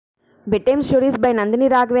Bed stories by Nandini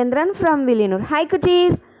Raghavendran from Villianur. Hi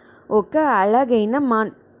కుచీస్. ఒక అలగైన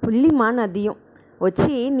పుల్లి నదియం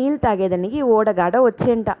వచ్చి నీళ్ళు తాగేదానికి ఓడగాడ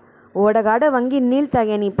వచ్చేంట. ఓడగాడ వంగి నీళ్ళు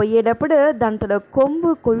తాగేని పోయేటప్పుడు దాంతో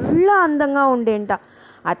కొంబు కొల్ల అందంగా ఉండేంట.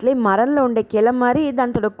 అట్లే మరంలో ఉండే కెలమారి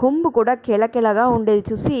దాంతో కొంబు కూడా కెలకెలగా ఉండేది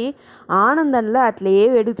చూసి ఆనందంలో అట్లే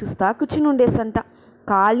వేడి చూస్తా కూర్చుని ఉండేసంట.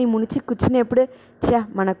 కాలి మునిచి కూర్చునేప్పుడు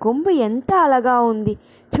మన కొంబు ఎంత అలగా ఉంది,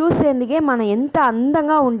 చూసేందుకే మనం ఎంత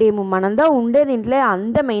అందంగా ఉండేము, మనందా ఉండేది ఇంట్లో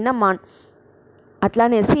అందమైన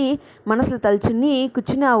అట్లానేసి మనసులో తలుచుని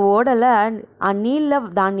కూర్చుని ఆ ఓడల ఆ నీళ్ళ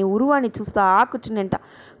దాన్ని ఉరువాన్ని చూస్తా కూర్చునేంట.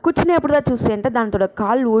 కూర్చునేప్పుడుదా చూసేంట దాంతో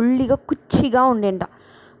కాళ్ళు ఒళ్ళిగా కుచ్చిగా ఉండేంట,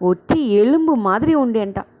 ఒట్టి ఎలుంబు మాదిరి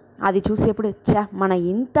ఉండేంట. అది చూసేప్పుడు మన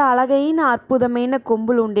ఇంత అలగైన అద్భుతమైన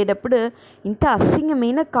కొమ్ములు ఉండేటప్పుడు ఇంత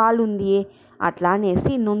అసింగమైన కాళ్ళు ఉంది అట్లా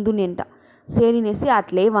అనేసి నొందునేంట. సేరినేసి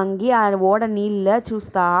అట్లే వంగి ఆ ఓడ నీళ్ళ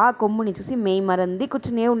చూస్తా కొమ్ముని చూసి మెయి మరంది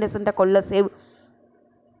కూర్చునే ఉండేసంట కొల్లసేవు.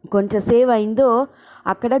 కొంచెం సేవ్ అయిందో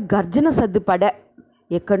అక్కడ గర్జన సద్దు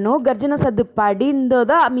ఎక్కడనో గర్జన సద్దు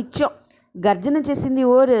పడిందోదా మిచ్చం గర్జన చేసింది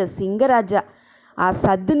ఓరు సింగరాజ. ఆ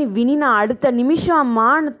సద్దుని వినిన அடுத்த నిమిషం ఆ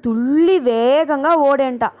మాన్ తుళ్ళి వేగంగా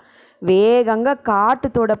ఓడేంట. వేగంగా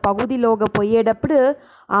కాటుతోడ పగుదిలోగా పోయేటప్పుడు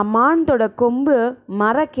ఆ మాన్తోడ కొంబు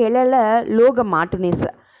మరకెళల లోగ మాటునేస.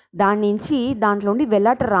 దాని నుంచి దాంట్లోండి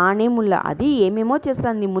వెలాట రానేముల్ల. అది ఏమేమో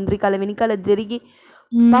చేస్తుంది, ముందరికాల వెనికాల జరిగి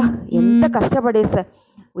ఎంత కష్టపడేసా.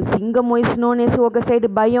 సింగం వేసినోనేసి ఒక సైడ్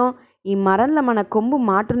భయం, ఈ మరంలో మన కొంబు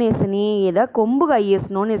మాటునేసని ఏదో కొంబుగా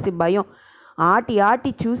అయ్యేసినోనేసి భయం. ఆటి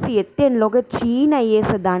ఆటి చూసి ఎత్తేనులోగా చీన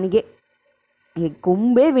అయ్యేసా. దానికే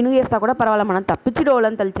కొంబే వినుగేస్తా కూడా పర్వాలేదు, మనం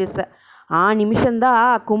తప్పించుడోళ్ళని తలిచేసా. ఆ నిమిషందా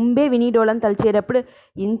ఆ కొంబే వినిడోళ్ళని తలిచేటప్పుడు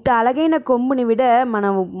ఇంత అలగైన కొంబుని విడ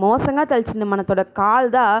మనం మోసంగా తలిచింది మనతోడ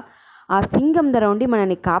కాల్దా ఆ సింగం ధర ఉండి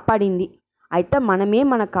మనని కాపాడింది. అయితే మనమే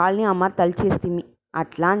మన కాల్ని అమ్మారు తలిచేస్తుంది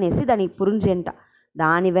అట్లా అనేసి దానికి పురుంజంట.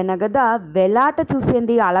 దాని వెనగదా వెలాట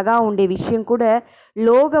చూసేంది అలగా ఉండే విషయం కూడా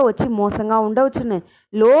లోగా వచ్చి మోసంగా ఉండవచ్చును.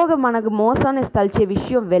 లోగా మనకు మోసాన్ని తలిచే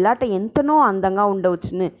విషయం వెలాట ఎంతనో అందంగా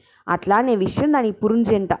ఉండవచ్చును. అట్లానే విషయం దానికి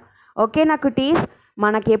పురుంజంట. ఓకేనా కుటీస్,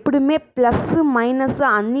 మనకెప్పుడుమే ప్లస్ మైనస్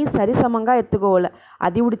అన్నీ సరిసమంగా ఎత్తుకోవాలి.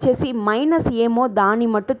 అది ఉడిచేసి మైనస్ ఏమో దాన్ని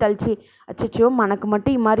మట్టు తలిచి అచ్చచ్చో మనకు మట్టు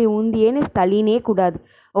ఈ మరి ఉంది అని తలీనే కూడాదు.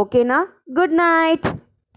 ఓకేనా, గుడ్ నైట్.